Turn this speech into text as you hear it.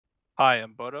Hi,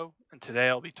 I'm Bodo, and today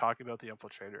I'll be talking about the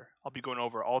Infiltrator. I'll be going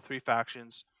over all three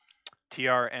factions,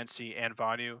 TR, NC, and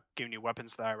Vanu, giving you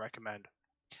weapons that I recommend.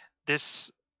 This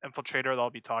Infiltrator that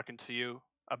I'll be talking to you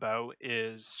about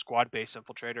is squad-based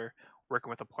Infiltrator,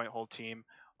 working with a point hold team,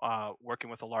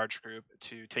 working with a large group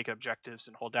to take objectives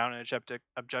and hold down an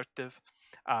objective.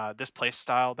 This play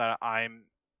style that I'm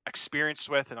experienced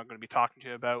with and I'm going to be talking to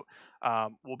you about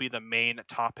will be the main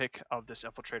topic of this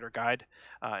Infiltrator guide.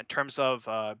 In terms of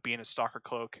being a Stalker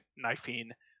Cloak,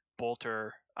 knifing,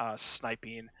 bolter,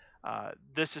 sniping,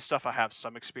 this is stuff I have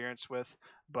some experience with,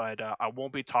 but I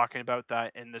won't be talking about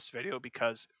that in this video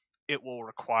because it will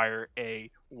require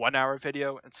a 1 hour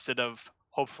video instead of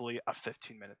hopefully a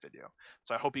 15-minute video.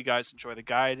 So I hope you guys enjoy the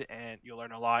guide and you'll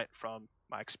learn a lot from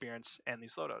my experience and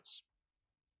these loadouts.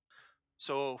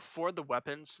 So for the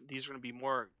weapons, these are going to be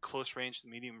more close range,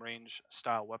 medium range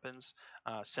style weapons.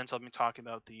 Since I've been talking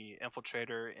about the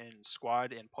infiltrator in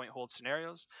squad and point hold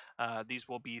scenarios, these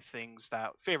will be things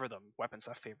that favor them, weapons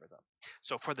that favor them.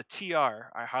 So for the TR,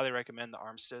 I highly recommend the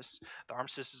Armistice. The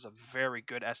Armistice is a very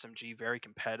good SMG, very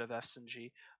competitive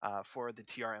SMG for the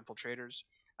TR infiltrators.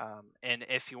 And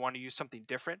if you want to use something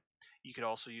different, you could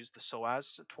also use the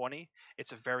SOAS 20.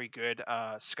 It's a very good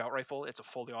scout rifle. It's a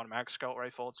fully automatic scout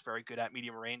rifle. It's very good at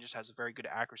medium range. It has a very good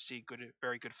accuracy,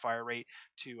 very good fire rate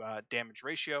to damage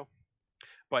ratio.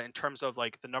 But in terms of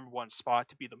like the number one spot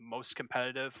to be the most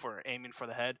competitive for aiming for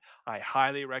the head, I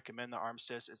highly recommend the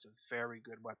Armistice. It's a very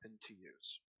good weapon to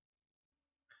use.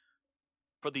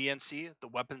 For the NC, the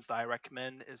weapons that I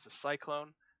recommend is the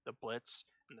Cyclone, the Blitz,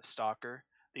 and the Stalker.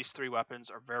 These three weapons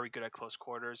are very good at close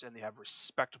quarters and they have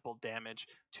respectable damage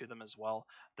to them as well.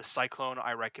 The Cyclone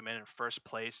I recommend in first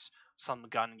place, some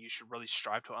gun you should really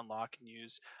strive to unlock and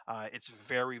use. It's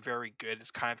very, very good.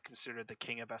 It's kind of considered the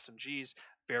king of SMGs.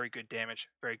 Very good damage,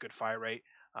 very good fire rate.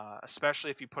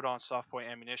 Especially if you put on soft point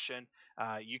ammunition,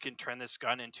 you can turn this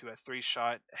gun into a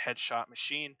 3-shot headshot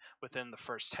machine within the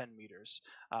first 10 meters.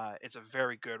 It's a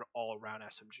very good all-around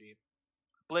SMG.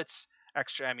 Blitz,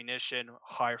 extra ammunition,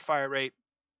 higher fire rate,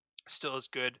 still is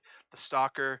good. The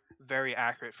Stalker, very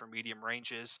accurate for medium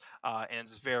ranges, and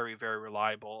it's very, very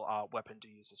reliable weapon to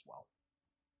use as well.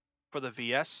 For the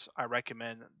VS, I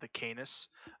recommend the Canis.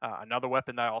 Another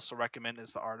weapon that I also recommend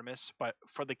is the Artemis, but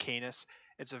for the Canis,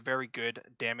 it's a very good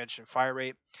damage and fire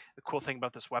rate. The cool thing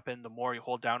about this weapon, the more you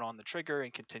hold down on the trigger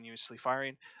and continuously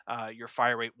firing, your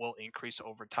fire rate will increase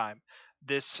over time.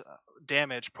 This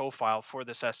damage profile for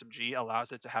this SMG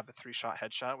allows it to have a 3-shot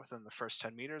headshot within the first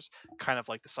 10 meters, kind of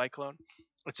like the Cyclone.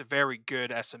 It's a very good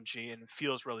SMG and it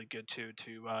feels really good too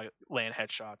to land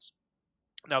headshots.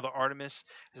 Now, the Artemis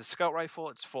is a scout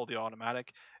rifle. It's fully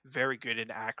automatic, very good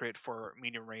and accurate for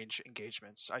medium range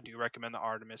engagements. I do recommend the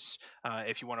Artemis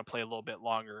if you want to play a little bit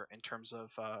longer in terms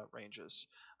of ranges.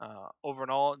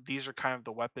 Overall, these are kind of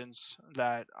the weapons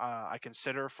that I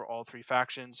consider for all three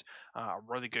factions.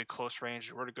 Really good close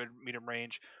range, really good medium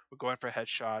range. We're going for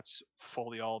headshots,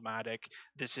 fully automatic.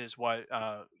 This is what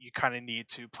you kind of need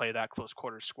to play that close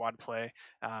quarter squad play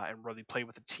and really play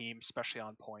with a team, especially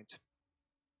on point.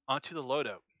 Onto the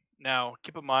loadout. Now,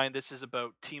 keep in mind this is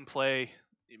about team play,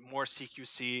 more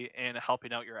CQC, and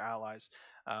helping out your allies.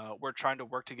 We're trying to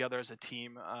work together as a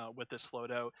team with this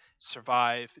loadout,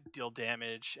 survive, deal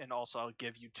damage, and also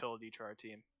give utility to our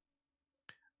team.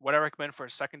 What I recommend for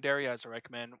a secondary, as I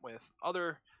recommend with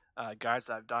other guides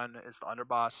that I've done, is the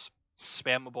underboss.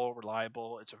 Spammable,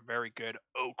 reliable. It's a very good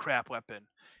oh crap weapon.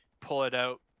 Pull it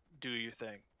out, do your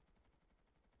thing.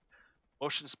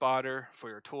 Motion spotter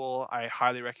for your tool, I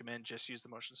highly recommend just use the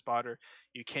motion spotter.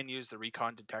 You can use the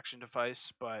recon detection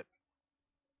device, but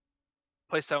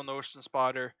place down the motion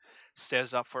spotter,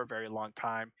 stays up for a very long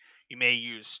time. You may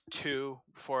use 2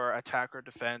 for attack or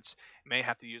defense. You may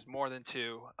have to use more than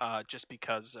 2 just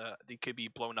because they could be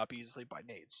blown up easily by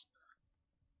nades.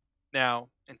 Now,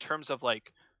 in terms of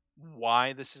like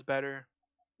why this is better,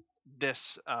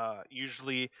 this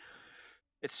usually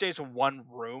it stays in one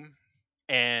room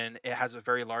and it has a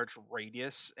very large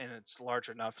radius and it's large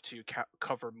enough to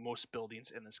cover most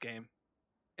buildings in this game.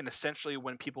 And essentially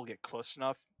when people get close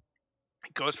enough,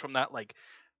 it goes from that like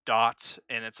dot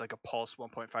and it's like a pulse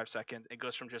 1.5 seconds. It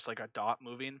goes from just like a dot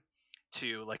moving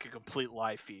to like a complete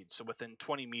live feed. So within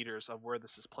 20 meters of where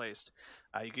this is placed,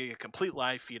 you get a complete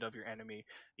live feed of your enemy.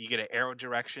 You get an arrow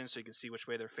direction so you can see which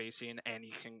way they're facing and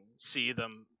you can see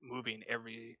them moving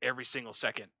every single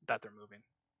second that they're moving.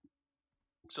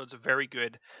 So it's a very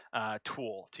good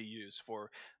tool to use for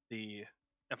the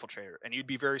infiltrator. And you'd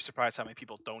be very surprised how many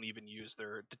people don't even use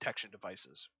their detection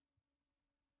devices.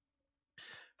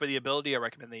 For the ability, I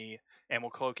recommend the ammo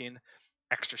cloaking.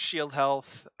 extra shield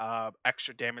health,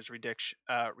 extra damage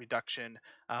reduction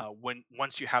when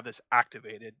once you have this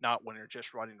activated, not when you're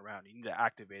just running around. You need to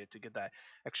activate it to get that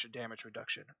extra damage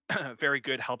reduction. Very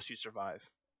good, helps you survive.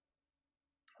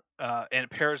 And it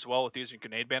pairs well with using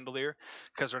Grenade Bandolier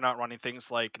because they're not running things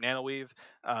like Nano Weave.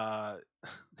 Uh,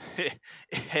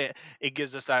 it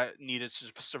gives us that needed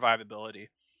survivability.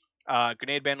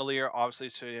 Grenade Bandolier, obviously,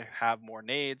 so you have more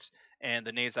nades, and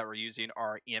the nades that we're using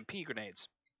are EMP grenades.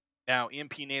 Now,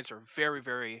 EMP nades are very,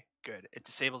 very good. It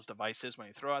disables devices when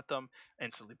you throw at them,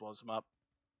 instantly blows them up.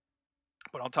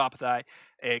 But on top of that,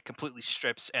 it completely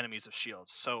strips enemies of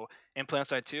shields. So in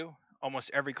Planetside 2,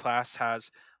 almost every class has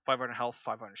 500 health,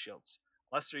 500 shields.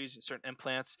 Unless they're using certain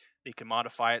implants, they can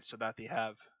modify it so that they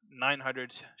have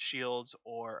 900 shields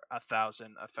or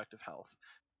 1,000 effective health.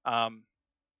 Um,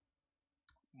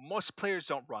 Most players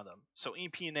don't run them. So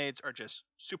EP nades are just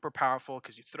super powerful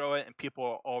because you throw it and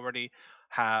people already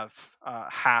have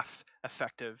half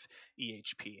effective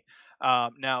EHP.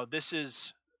 Now, this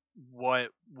is what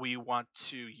we want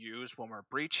to use when we're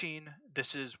breaching.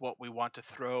 This is what we want to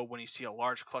throw when you see a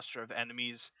large cluster of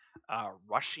enemies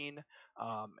rushing.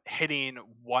 Hitting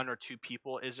one or two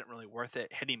people isn't really worth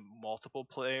it. Hitting multiple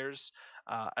players,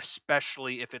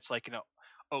 especially if it's like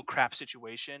oh crap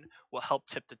situation, will help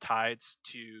tip the tides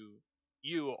to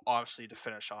you, obviously, to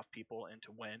finish off people and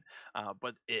to win.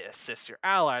 But it assists your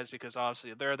allies because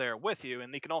obviously they're there with you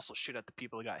and they can also shoot at the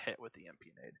people that got hit with the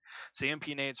MP nade. So the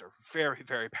MP nades are very,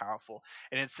 very powerful,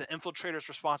 and it's the infiltrator's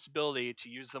responsibility to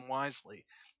use them wisely.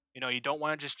 You don't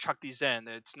want to just chuck these in.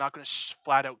 It's not going to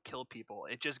flat out kill people.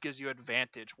 It just gives you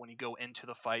advantage when you go into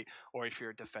the fight or if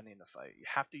you're defending the fight. You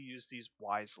have to use these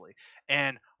wisely.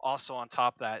 And also on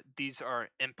top of that, these are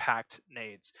impact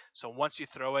nades. So once you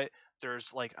throw it,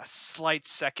 there's like a slight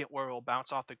second where it will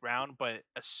bounce off the ground, but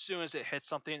as soon as it hits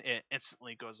something, it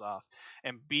instantly goes off.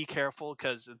 And be careful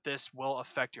because this will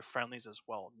affect your friendlies as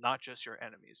well, not just your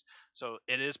enemies. So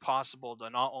it is possible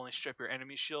to not only strip your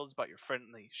enemy shields, but your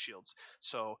friendly shields.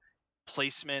 So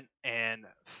placement and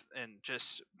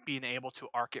just being able to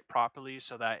arc it properly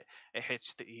so that it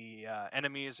hits the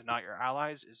enemies and not your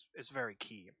allies is very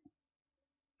key.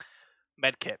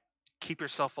 Medkit, keep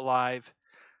yourself alive.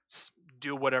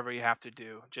 Do whatever you have to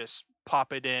do. Just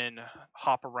pop it in,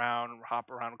 hop around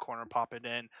a corner, pop it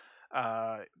in,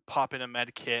 pop in a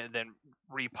med kit, then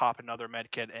re-pop another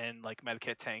med kit in, like med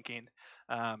kit tanking.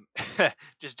 Um,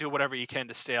 just do whatever you can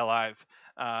to stay alive,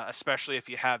 especially if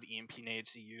you have EMP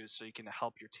nades to use, so you can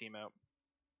help your team out.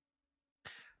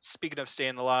 Speaking of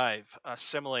staying alive,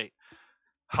 assimilate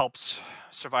helps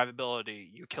survivability.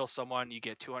 You kill someone, you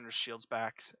get 200 shields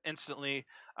back instantly.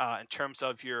 In terms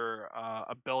of your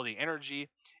ability energy,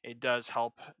 it does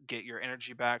help get your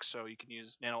energy back, so you can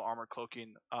use nano armor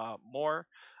cloaking more.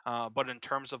 But in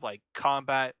terms of like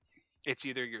combat, it's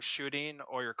either you're shooting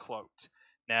or you're cloaked.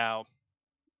 Now,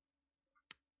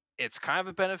 it's kind of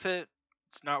a benefit.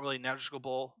 It's not really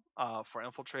negligible for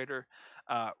Infiltrator.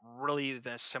 Really,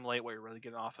 the assimilate what you're really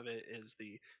getting off of it is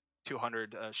the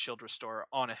 200 shield restore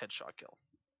on a headshot kill.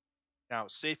 Now,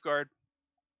 Safeguard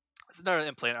is another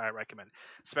implant I recommend,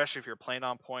 especially if you're playing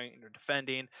on point and you're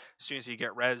defending. As soon as you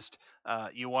get rezzed,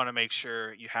 you want to make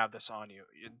sure you have this on you.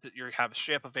 You have a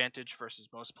straight up advantage versus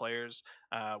most players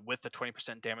with the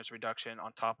 20% damage reduction.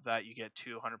 On top of that, you get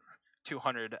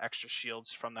 200 extra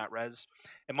shields from that res.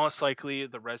 And most likely,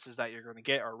 the reses that you're going to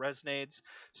get are res nades.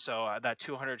 So that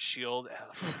 200 shield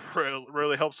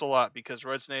really helps a lot because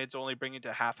res nades only bring you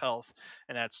to half health,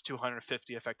 and that's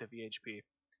 250 effective EHP.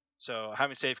 So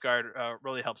having Safeguard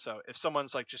really helps out. If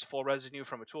someone's like just full residue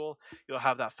from a tool, you'll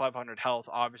have that 500 health,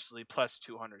 obviously, plus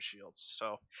 200 shields.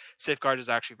 So Safeguard is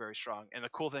actually very strong. And the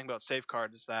cool thing about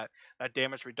Safeguard is that that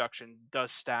damage reduction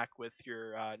does stack with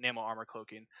your Nano armor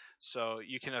cloaking. So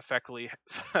you can effectively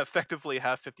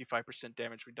have 55%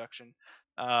 damage reduction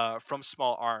from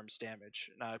small arms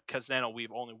damage, because Nano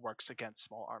Weave only works against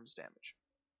small arms damage.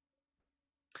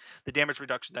 The damage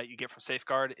reduction that you get from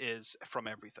Safeguard is from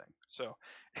everything. So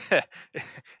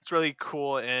it's really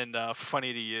cool and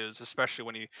funny to use, especially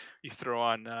when you throw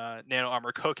on nano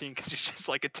armor cloaking because it's just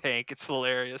like a tank. It's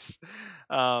hilarious.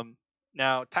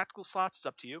 Now, tactical slots is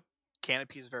up to you.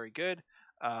 Canopy is very good.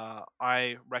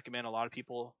 I recommend a lot of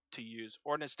people to use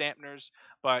ordnance dampeners,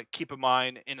 but keep in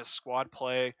mind in a squad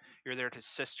play, you're there to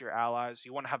assist your allies.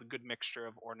 You want to have a good mixture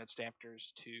of ordnance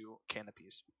dampeners to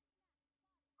canopies.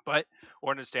 But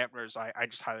ordnance dampeners, I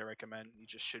just highly recommend. You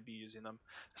just should be using them,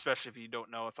 especially if you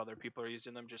don't know if other people are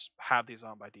using them. Just have these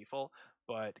on by default.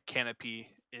 But canopy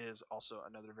is also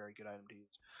another very good item to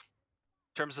use.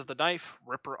 terms of the knife,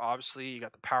 Ripper, obviously, you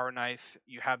got the power knife.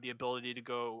 You have the ability to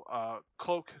go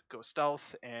cloak, go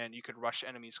stealth, and you could rush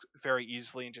enemies very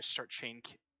easily and just start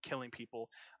killing people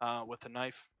with a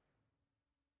knife.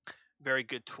 Very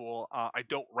good tool. I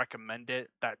don't recommend it.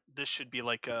 That this should be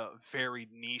like a very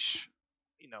niche,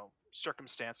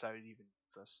 circumstance that I would even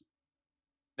use this.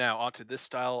 Now, onto this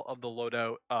style of the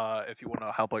loadout. If you want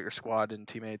to help out your squad and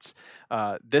teammates,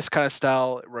 this kind of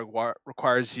style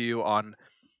requires you on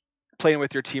playing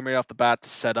with your team right off the bat to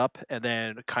set up, and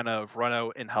then kind of run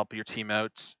out and help your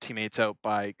teammates out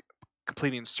by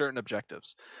completing certain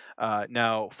objectives.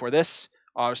 Now, for this,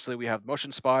 obviously, we have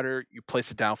motion spotter. You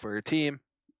place it down for your team.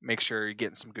 Make sure you're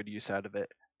getting some good use out of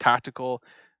it. Tactical,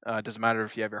 doesn't matter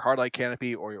if you have your hardlight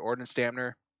canopy or your ordnance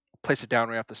dampener. Place it down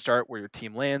right off the start where your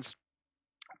team lands,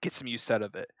 get some use out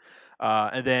of it.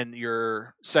 And then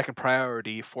your second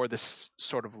priority for this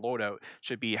sort of loadout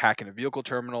should be hacking a vehicle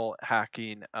terminal,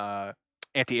 hacking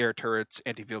anti-air turrets,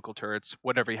 anti-vehicle turrets,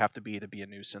 whatever you have to be a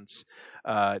nuisance.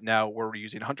 Now we're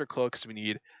using hunter cloak because we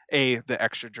need the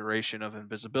extra duration of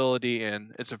invisibility,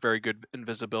 and it's a very good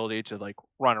invisibility to like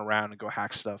run around and go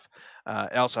hack stuff.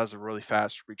 It also has a really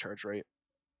fast recharge rate.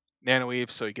 Nanoweave,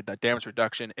 so you get that damage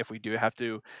reduction if we do have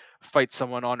to fight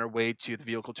someone on our way to the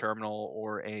vehicle terminal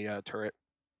or a turret.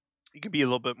 You can be a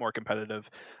little bit more competitive.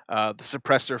 The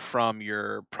suppressor from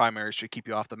your primary should keep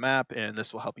you off the map, and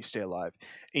this will help you stay alive.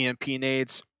 EMP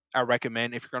nades, I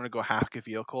recommend if you're going to go hack a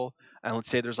vehicle, and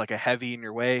let's say there's like a heavy in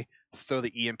your way, throw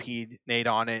the EMP nade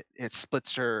on it.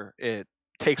 It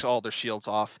takes all their shields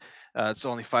off. It's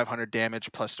only 500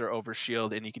 damage plus their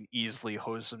overshield, and you can easily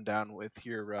hose them down with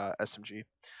your SMG.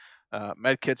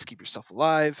 Med kits keep yourself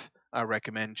alive. I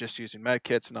recommend just using med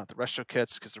kits, not the resto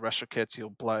kits, because the resto kits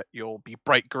you'll be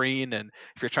bright green, and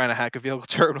if you're trying to hack a vehicle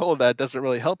terminal, that doesn't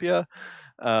really help you.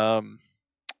 Um,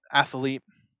 Athlete,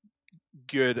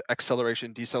 good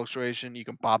acceleration, deceleration. You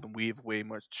can bob and weave, way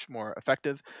much more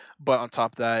effective. But on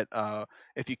top of that,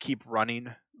 if you keep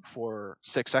running for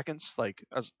 6 seconds,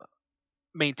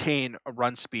 maintain a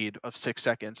run speed of 6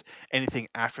 seconds. Anything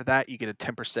after that, you get a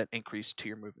 10% increase to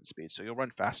your movement speed, so you'll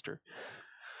run faster.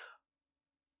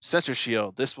 Sensor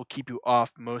shield. This will keep you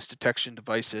off most detection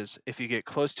devices. If you get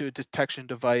close to a detection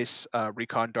device,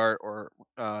 recon dart or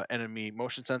enemy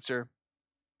motion sensor,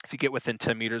 if you get within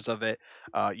 10 meters of it,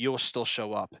 you'll still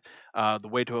show up. The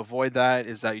way to avoid that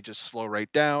is that you just slow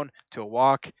right down to a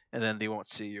walk, and then they won't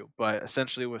see you. But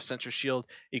essentially, with sensor shield,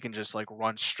 you can just like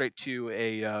run straight to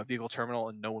a vehicle terminal,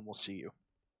 and no one will see you.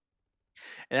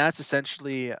 And that's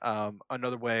essentially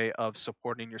another way of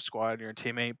supporting your squad and your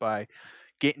teammate by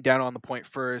getting down on the point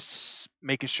first,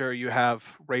 making sure you have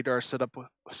radar set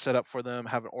up for them,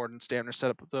 have an ordnance dampener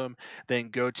set up with them, then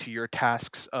go to your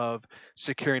tasks of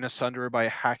securing asunder by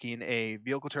hacking a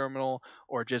vehicle terminal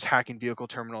or just hacking vehicle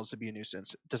terminals to be a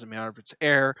nuisance. It doesn't matter if it's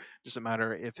air, doesn't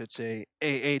matter if it's a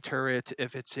AA turret,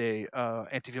 if it's a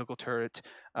anti-vehicle turret.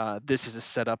 This is a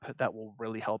setup that will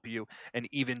really help you, and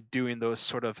even doing those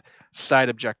sort of side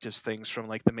objectives things from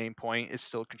like the main point is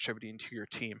still contributing to your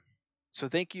team. So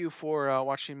thank you for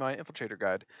watching my Infiltrator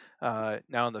guide.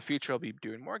 Now in the future, I'll be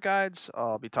doing more guides.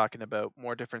 I'll be talking about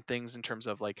more different things in terms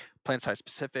of like Planetside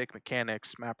specific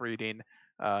mechanics, map reading,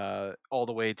 all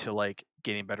the way to like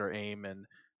getting better aim and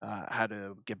how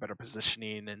to get better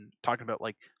positioning, and talking about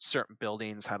like certain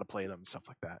buildings, how to play them, and stuff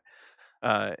like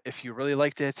that. If you really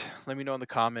liked it, let me know in the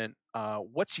comment.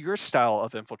 What's your style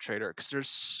of Infiltrator? Because there's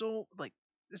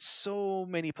so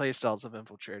many play styles of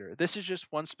Infiltrator. This is just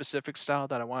one specific style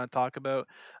that I want to talk about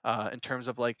in terms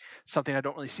of like something I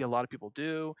don't really see a lot of people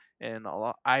do, and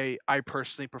I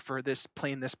personally prefer this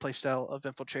playing this play style of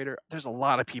Infiltrator. There's a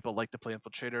lot of people like to play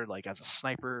Infiltrator like as a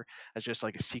sniper, as just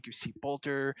like a CQC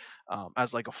bolter,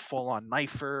 as like a full-on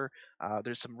knifer.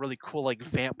 There's some really cool like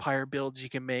vampire builds you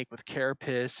can make with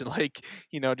carapace and like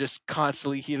just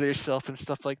constantly heal yourself and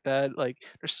stuff like that. Like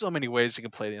there's so many ways you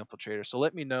can play the Infiltrator. So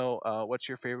let me know what's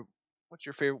your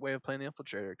favorite way of playing the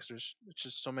Infiltrator, because there's it's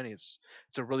just so many. It's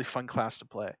a really fun class to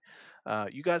play.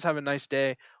 You guys have a nice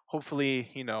day. Hopefully,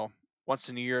 once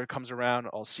the new year comes around,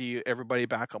 I'll see everybody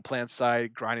back on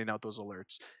Planetside grinding out those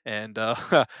alerts, and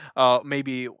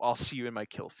maybe I'll see you in my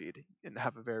kill feed. And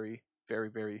have a very, very,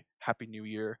 very happy New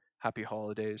Year, happy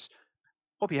holidays.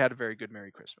 Hope you had a very good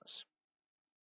Merry Christmas.